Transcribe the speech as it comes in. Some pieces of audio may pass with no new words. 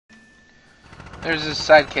There's his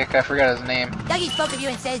sidekick, I forgot his name. Dougie spoke of you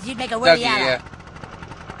and says you'd make a worthy ally. Yeah.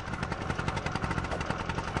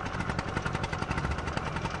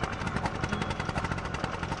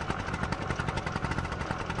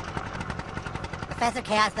 Professor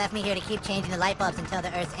Chaos left me here to keep changing the light bulbs until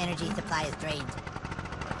the Earth's energy supply is drained.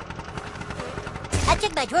 I'd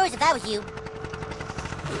check my drawers if I was you.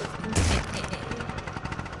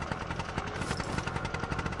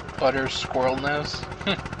 Butter squirrel nose.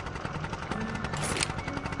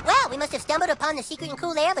 Well, we must have stumbled upon the secret and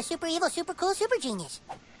cool lair of a super evil, super cool, super genius.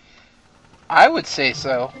 I would say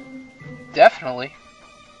so. Definitely.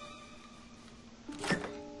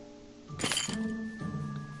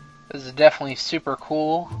 This is definitely super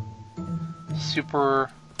cool. Super...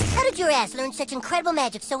 How did your ass learn such incredible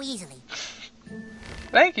magic so easily?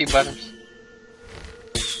 Thank you, Butters.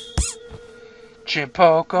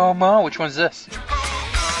 Pokemon. Which one's this?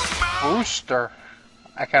 Rooster.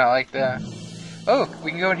 I kind of like that. Oh,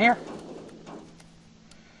 we can go in here.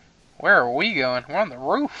 Where are we going? We're on the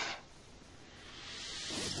roof.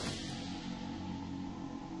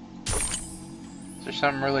 Is there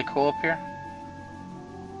something really cool up here?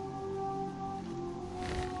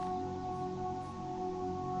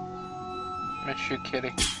 Miss you,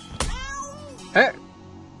 kitty. Hey.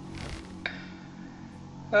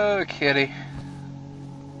 Oh, kitty.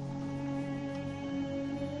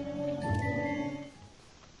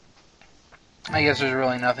 I guess there's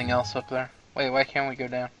really nothing else up there. Wait, why can't we go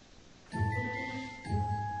down?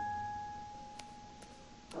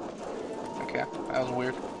 Okay, that was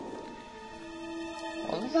weird.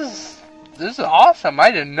 Well, this is awesome.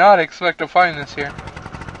 I did not expect to find this here.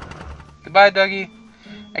 Goodbye, Dougie.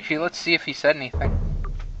 Actually, let's see if he said anything.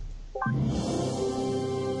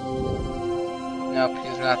 Nope,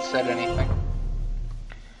 he's not said anything.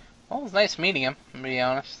 Well, it was nice meeting him, to be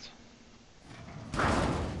honest.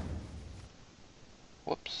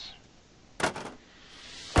 Whoops.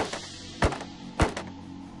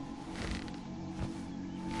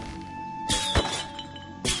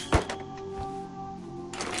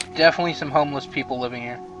 Definitely some homeless people living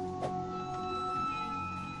here.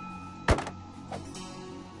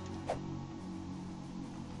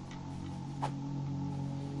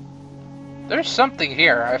 There's something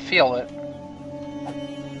here, I feel it.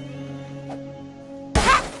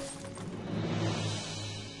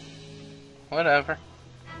 Whatever.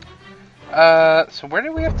 So where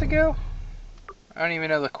do we have to go? I don't even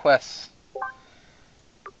know the quests.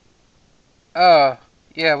 Oh,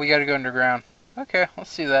 yeah, we gotta go underground. Okay,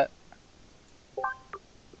 let's see that.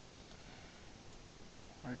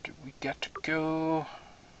 Where do we got to go?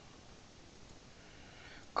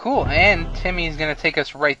 Cool, and Timmy's gonna take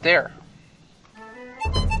us right there.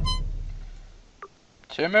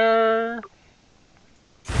 Timmer!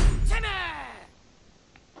 Timmy!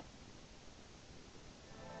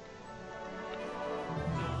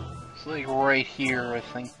 It's like right here, I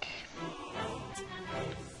think.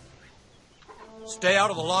 Stay out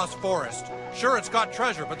of the Lost Forest. Sure, it's got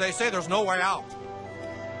treasure, but they say there's no way out.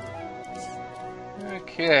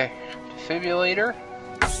 Okay. Defibrillator.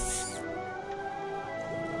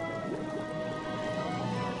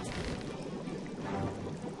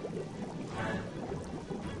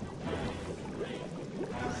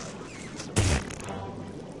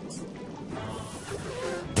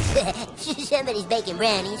 Somebody's baking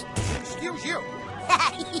brownies. Excuse you.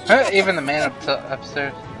 Even the man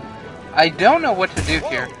upstairs. I don't know what to do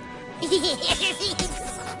here.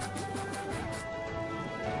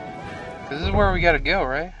 This is where we gotta go,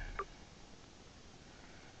 right?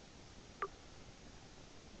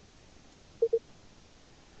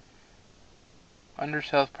 Under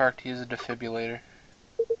South Park to use a defibrillator.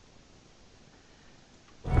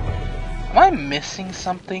 Am I missing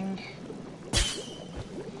something?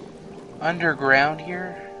 Underground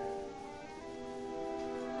here?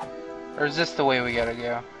 Or is this the way we gotta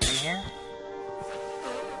go? In here?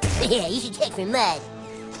 Yeah, you should check for mud.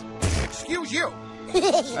 Excuse you.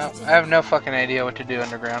 No, I have no fucking idea what to do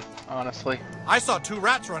underground, honestly. I saw 2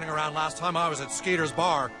 rats running around last time I was at Skeeter's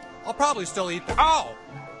bar. I'll probably still eat them. Ow!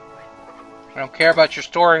 I don't care about your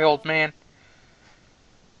story, old man.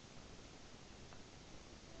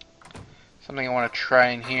 Something I want to try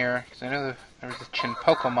in here, because I know there's a Chin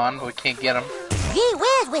Pokemon, but we can't get him. Gee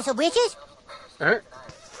whiz, Whistle Britches! Er?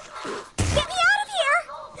 Get me out of here!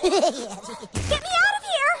 Get me out of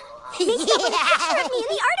here! Maybe someone pictured me in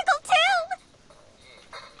the article, too!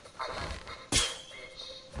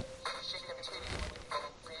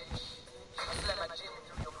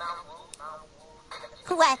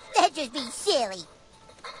 What? That'd just be silly.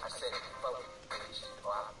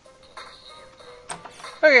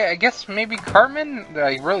 Okay, Okay, I guess maybe Cartman?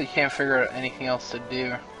 I really can't figure out anything else to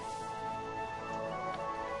do.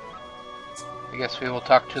 I guess we will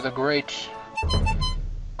talk to the great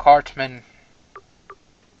Cartman.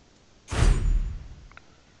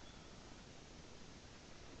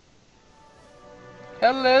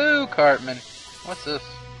 Hello, Cartman. What's this?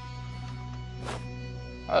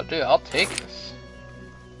 Oh, dude, I'll take this.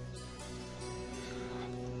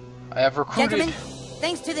 I have recruited... Gentlemen,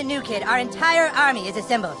 thanks to the new kid, our entire army is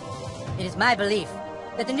assembled. It is my belief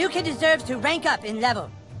that the new kid deserves to rank up in level.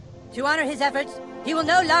 To honor his efforts, he will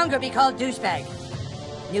no longer be called douchebag.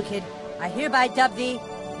 New kid, I hereby dub thee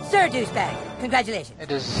Sir Douchebag. Congratulations. It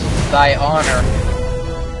is thy honor.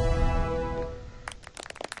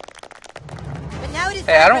 But now it is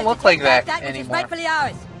Hey, I don't time for us look to like take back that which is anymore. rightfully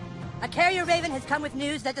ours. A carrier raven has come with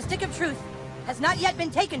news that the Stick of Truth has not yet been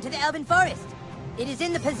taken to the Elven Forest. It is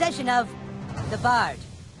in the possession of the BARD.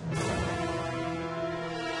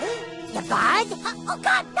 The BARD? Oh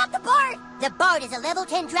god, not the BARD! The BARD is a level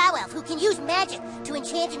 10 drow elf who can use magic to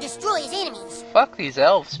enchant and destroy his enemies. Fuck these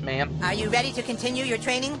elves, man. Are you ready to continue your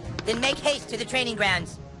training? Then make haste to the training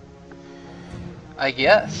grounds. I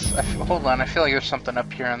guess. Hold on, I feel like there's something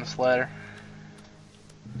up here on this ladder.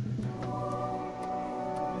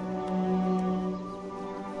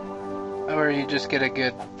 Or you just get a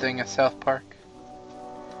good thing at South Park.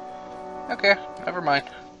 Okay, never mind.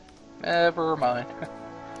 Never mind.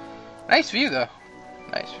 Nice view, though.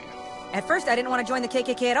 Nice view. At first, I didn't want to join the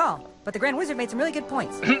KKK at all, but the Grand Wizard made some really good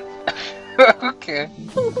points. Okay.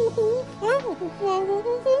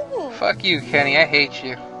 Fuck you, Kenny. I hate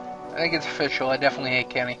you. I think it's official. I definitely hate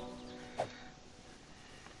Kenny.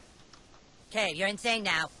 Okay, you're insane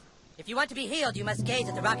now. If you want to be healed, you must gaze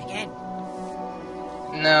at the rock again.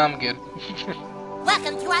 No, I'm good.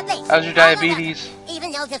 Welcome to our base. How's your diabetes?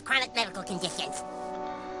 Even those with chronic medical conditions.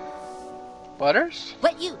 Butters?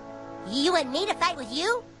 What, you want me to fight with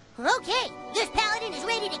you? Okay, this paladin is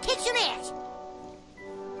ready to kick some ass.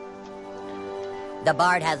 The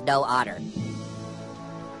BARD has no honor.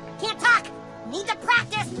 Can't talk. Need to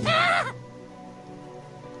practice. Ah!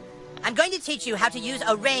 I'm going to teach you how to use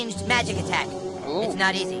a ranged magic attack. Ooh. It's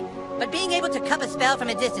not easy, but being able to cup a spell from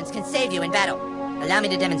a distance can save you in battle. Allow me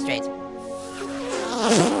to demonstrate.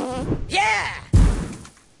 Yeah!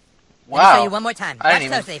 Wow. Let me show you one more time. I Watch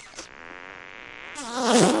didn't closely.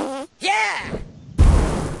 Yeah!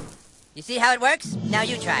 You see how it works? Now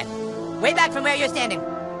you try. Way back from where you're standing.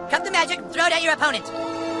 Cup the magic, throw it at your opponent.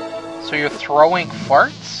 So you're throwing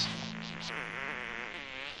farts?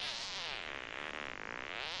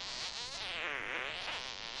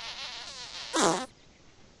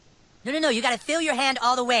 No, you gotta fill your hand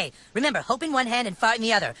all the way. Remember, hope in one hand and fart in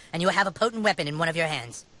the other, and you will have a potent weapon in one of your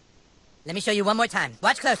hands. Let me show you one more time.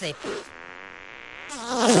 Watch closely.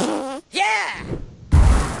 Yeah!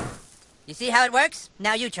 You see how it works?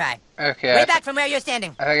 Now you try. Okay. Way back from where you're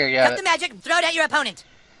standing. I think I got Cup the magic, throw it at your opponent.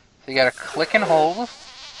 So you gotta click and hold.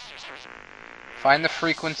 Find the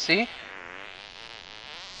frequency.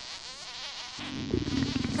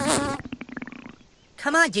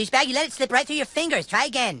 Come on, douchebag, you let it slip right through your fingers. Try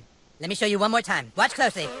again. Let me show you one more time. Watch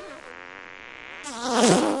closely.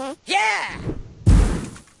 Yeah!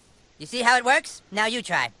 You see how it works? Now you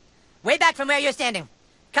try. Way back from where you're standing.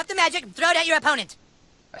 Cup the magic, throw it at your opponent.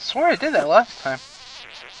 I swear I did that last time.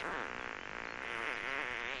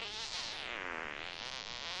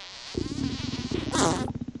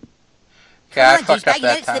 Okay, I Come on, fucked up douchebag, you let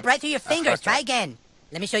that it slip time. right through your fingers. fucked Try up. again.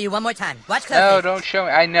 Let me show you one more time. Watch closely. No, don't show me.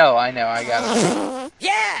 I know, I got it.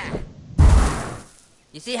 Yeah!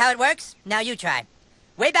 You see how it works? Now you try.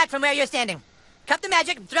 Way back from where you're standing. Cup the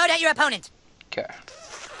magic, throw it at your opponent. Okay.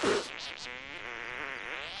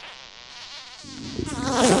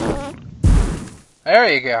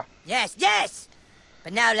 There you go. Yes!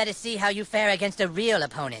 But now let us see how you fare against a real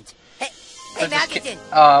opponent. Hey, Princess Malkinson!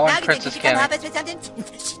 Oh, I want Malkinson, Princess could you come Kenny. help us with something?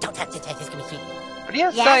 Shh, don't touch it, it's gonna be sweet. But he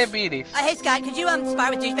has Yes? diabetes. Hey, Scott, could you spar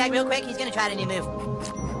with Douchebag real quick? He's gonna try a new move.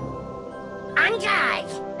 On guard.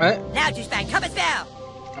 What? Now, Douchebag, cup a spell!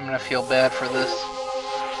 I'm gonna feel bad for this.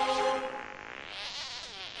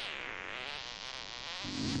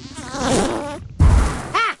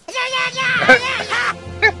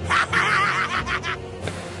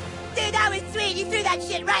 Dude, that was sweet! You threw that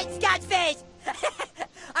shit right in Scott's face!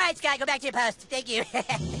 Alright, Scott, go back to your post. Thank you.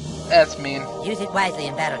 That's mean. Use it wisely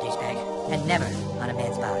in battle, Douchebag, and never on a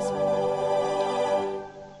man's boss.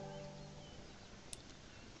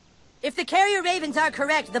 If the carrier ravens are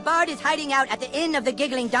correct, the BARD is hiding out at the Inn of the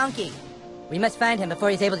Giggling Donkey. We must find him before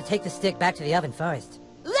he's able to take the stick back to the Elven Forest.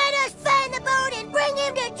 Let us find the BARD and bring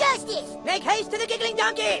him to justice. Make haste to the Giggling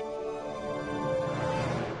Donkey!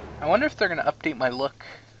 I wonder if they're gonna update my look.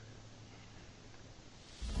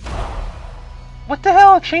 What the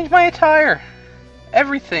hell? Change my attire.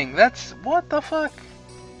 Everything. That's... What the fuck?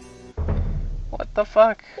 What the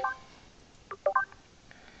fuck?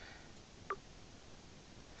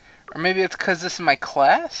 Or maybe it's because this is my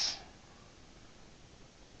class?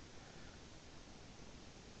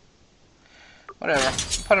 Whatever.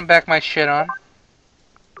 I'm putting back my shit on.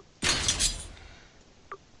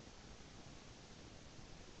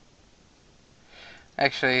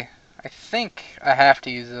 Actually, I think I have to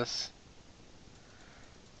use this.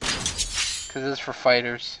 Because this is for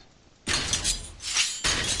fighters.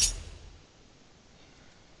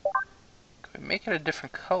 Could we make it a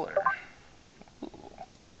different color? Ooh.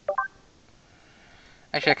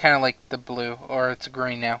 Actually, I kind of like the blue. Or it's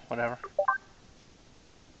green now. Whatever.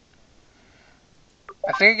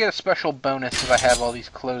 I think I get a special bonus if I have all these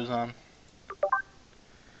clothes on.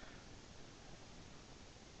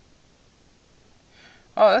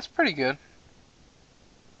 Oh, that's pretty good.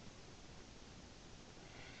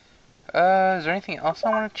 Is there anything else I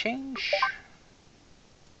want to change?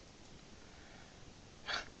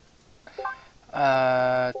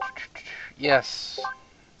 Yes.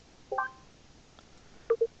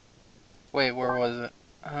 Wait, where was it?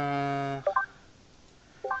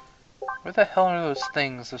 Where the hell are those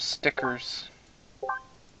things, those stickers?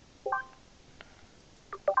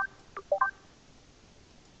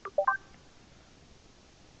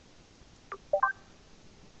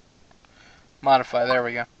 Modify, there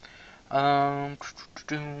we go.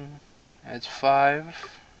 It's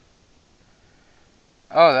 5.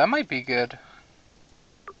 Oh, that might be good.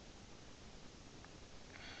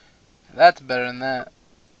 That's better than that.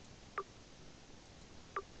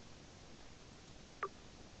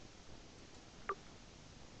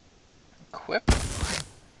 Equip?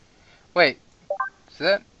 Wait, is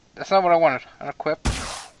that? That's not what I wanted. Unequip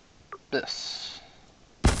this.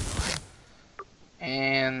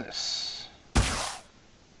 And this.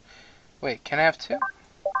 Wait, can I have 2?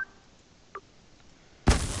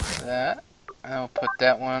 That. I'll put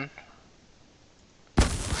that one.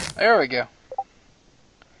 There we go.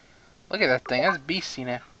 Look at that thing. That's beastie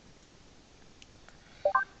now.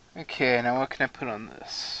 Okay, now what can I put on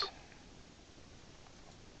this?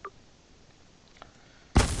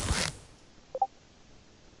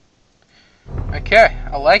 Okay,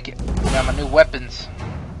 I like it. Got my new weapons.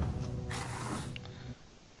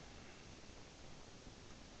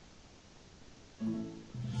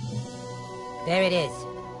 There it is.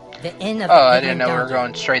 The inn of Oh, I didn't know we were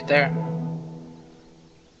going straight there.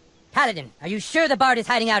 Paladin, are you sure the bard is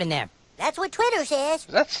hiding out in there? That's what Twitter says.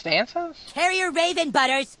 Is that Stan's house? Carrier Raven,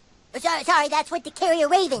 Butters. Sorry, that's what the Carrier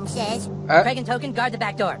Raven says. Craig and Token, guard the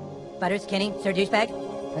back door. Butters, Kenny, Sir Douchebag,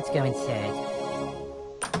 let's go inside.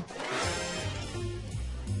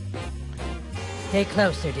 Stay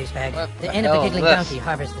close, Sir Douchebag. The inn of the Giggling Donkey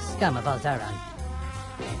harbors the scum of Alzaron.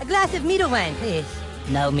 A glass of meadle wine, please.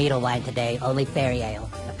 No meadle wine today, only fairy ale.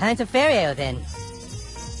 A pint of fairy ale, then.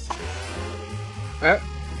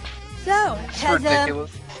 So, has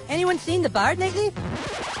anyone seen the bard lately?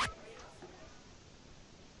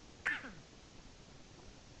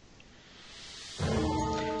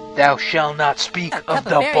 Thou shalt not speak A of cup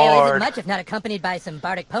the of fairy ale isn't bard. much if not accompanied by some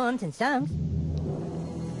bardic poems and songs.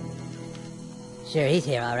 Sure, he's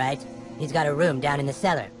here, all right. He's got a room down in the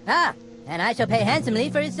cellar. Ah, and I shall pay handsomely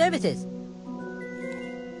for his services.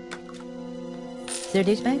 Sir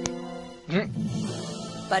Douchebag?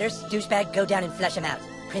 Butters, Douchebag, go down and flush him out.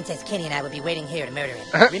 Princess Kenny and I will be waiting here to murder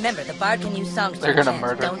him. Remember, the bard can use songs to They're gonna chance.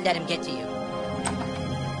 murder him. Don't let him get to you.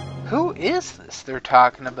 Who is this they're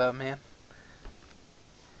talking about, man?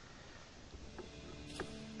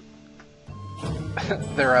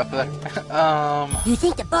 They're up there. You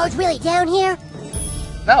think the bard's really down here?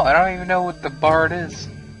 No, I don't even know what the bard is.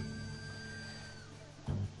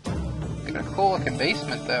 Got a cool looking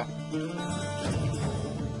basement, though.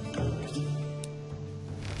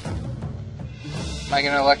 Am I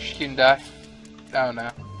gonna electrocute and die? Oh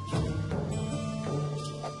no.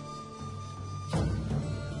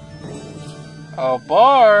 Oh,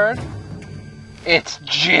 Bard! It's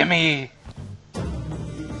Jimmy!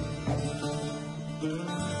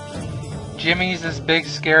 Jimmy's this big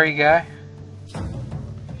scary guy.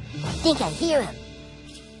 I think I hear him.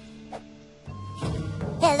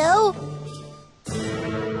 Hello?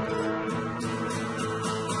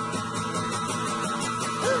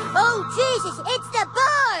 Oh, Jesus, it's the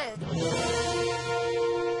bard!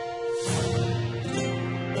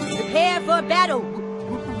 Prepare for battle,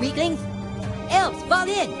 weaklings. Elves, fall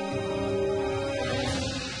in.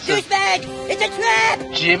 Douchebag! It's a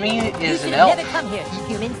trap! Jimmy is You an should elf. never come here,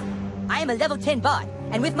 humans. I am a level 10 bard,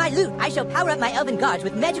 and with my loot, I shall power up my elven guards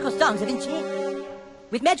with magical songs of enchantment.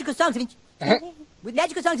 With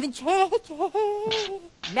magical songs of enchantment.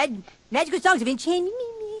 Magical songs of enchantment.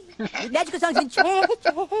 With magical songs of enchantment.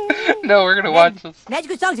 No, we're gonna watch this.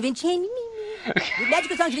 Magical songs of enchantment. With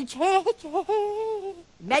magical songs of enchantment.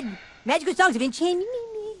 Magical songs of enchantment.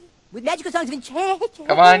 With magical songs of enchantment.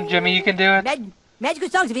 Come on, Jimmy, you can do it. Magical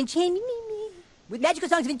songs of enchantment. With magical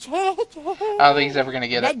songs of enchantment. I don't think he's ever gonna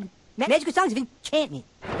get it. Magical songs of enchantment.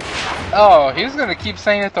 Oh, he was gonna keep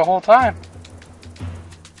saying it the whole time.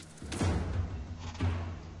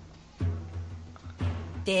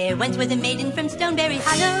 There once was a maiden from Stoneberry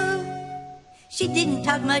Hollow. She didn't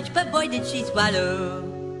talk much, but boy did she swallow.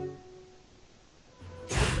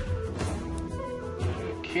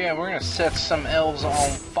 Okay, we're gonna set some elves on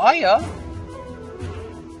fire.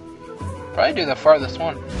 Probably do the farthest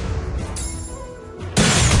one.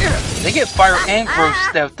 They get fire and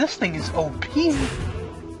grossed out. This thing is OP.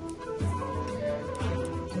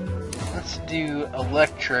 Let's do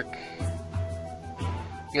electric.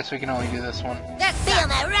 Guess we can only do this one. Just feel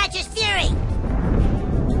my righteous fury!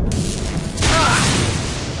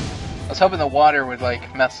 I was hoping the water would,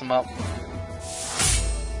 like, mess them up.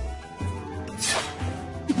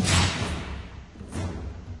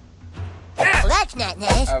 Well, that's not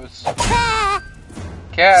nice. I was... Ah!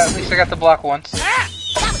 Okay, at least I got the block once. That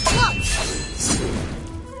was close!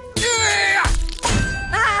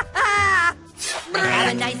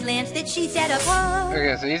 Have a nice lance that she set upon.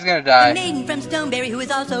 Okay, so he's gonna A die. maiden from Stoneberry who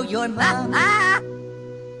is also your mom.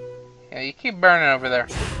 Yeah, you keep burning over there.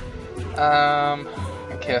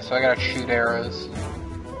 Okay, so I gotta shoot arrows.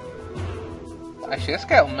 Actually, this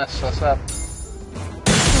guy will mess us up.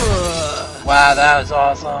 Wow, that was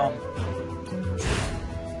awesome.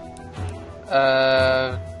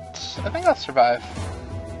 I think I'll survive.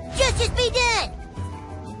 Justice be done!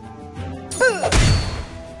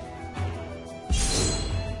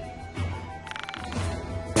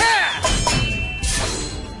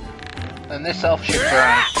 And this elf should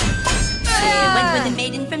burn. There once was a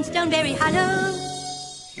maiden from Stoneberry Hollow.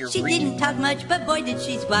 You're She didn't talk much, but boy did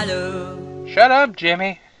she swallow. Shut up,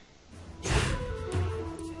 Jimmy.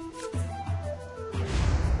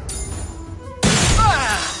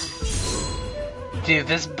 Dude,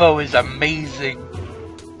 this bow is amazing.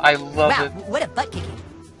 I love Wow, it. what a butt kicking.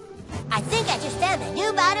 I think I just found a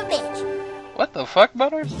new bottom bitch. What the fuck,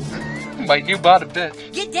 Butters? My new bottom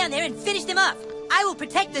bitch. Get down there and finish them off. I will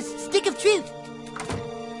protect the stick of truth.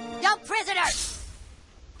 No prisoners!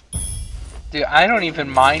 Dude, I don't even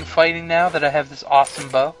mind fighting now that I have this awesome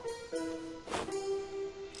bow.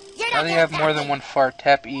 You're I not think I gonna have more stop than me. one fart.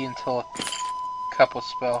 Tap E until a couple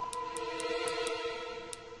spell.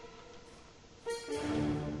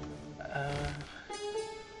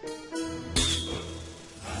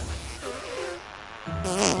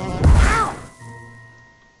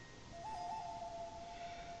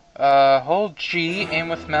 Hold G, aim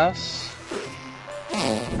with mouse.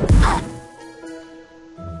 Okay,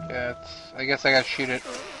 I guess I gotta shoot it.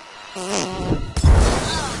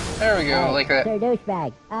 There we go, like that. Sir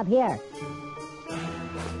douchebag, up here.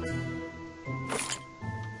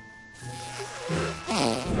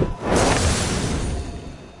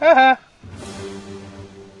 Haha.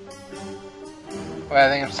 Wait, I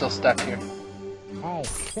think I'm still stuck here. Hey,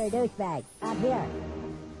 sir douchebag, up here.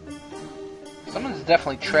 Someone's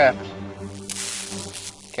definitely trapped.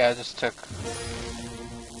 Okay, I just took.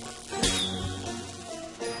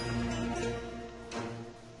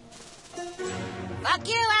 Fuck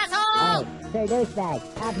you, asshole! Hey, sir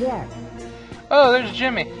douchebag, up here. Oh, there's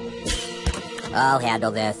Jimmy. I'll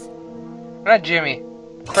handle this. Not Jimmy.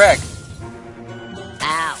 Craig.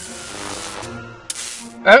 Ow.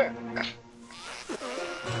 Uh,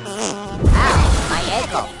 Ow, my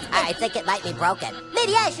ankle. I think it might be broken.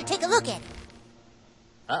 Maybe I should take a look at it.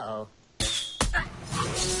 Uh-oh.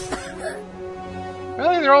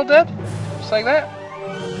 Really? They're all dead? Just like that?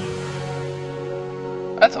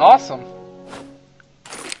 That's awesome.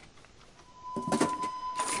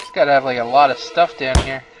 Just gotta have like a lot of stuff down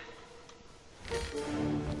here.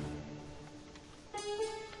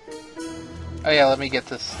 Oh yeah, let me get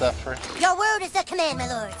this stuff first. Your word is the command, my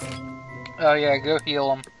lord. Oh yeah, go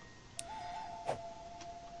heal him.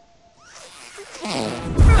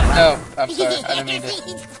 No, I'm sorry, I didn't mean to.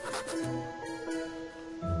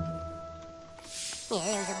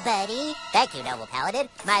 Here's a buddy. Thank you, noble paladin.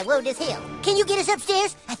 My wound is healed. Can you get us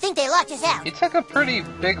upstairs? I think they locked us out. He took a pretty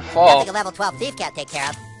big fall. Nothing a level 12 thief can't take care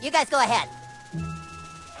of. You guys go ahead.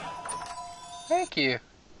 Thank you.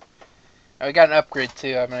 Oh, we got an upgrade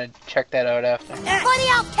too. I'm gonna check that out after. For the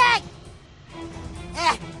elf tank!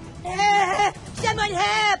 Someone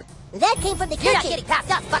help! That came from the kitchen. You're not getting past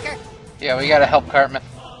us, fucker. Yeah, we gotta help Cartman.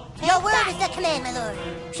 Your word is the command, my lord.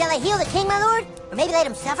 Shall I heal the king, my lord? Or maybe let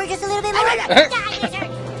him suffer just a little bit more?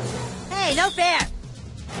 Hey, no fair.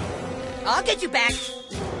 I'll get you back.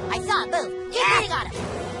 I saw it move. Keep hitting on him.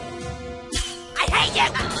 I hate you.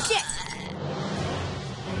 Shit.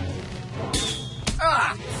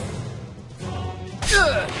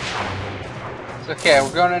 It's okay,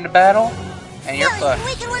 we're going into battle, and you're Billy, fucked.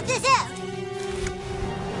 we can work this out.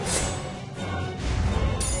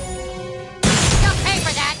 You'll pay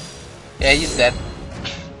for that. Yeah, he's dead.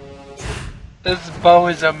 This bow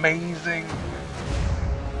is amazing.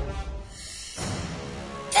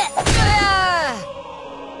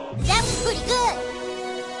 That was pretty good.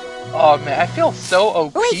 Oh man, I feel so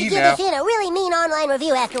OP We should give now. this in a really mean online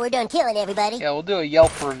review after we're done killing everybody. Yeah, we'll do a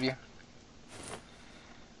Yelp review.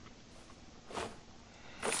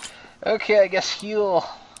 Okay, I guess heal.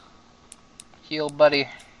 Heal, buddy.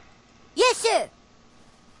 Yes, sir.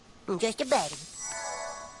 I'm just a buddy.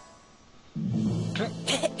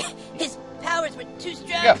 His powers were too strong.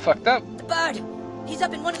 You got fucked up. The bard. He's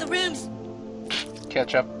up in one of the rooms.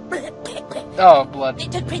 Catch up. Oh, blood. They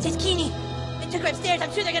took Princess Kenny. They took her upstairs.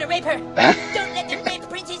 I'm sure they're gonna rape her. Don't let them rape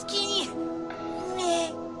Princess Kenny.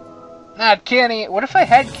 Not Kenny. What if I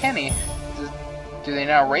had Kenny? Do they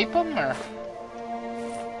not rape him, or?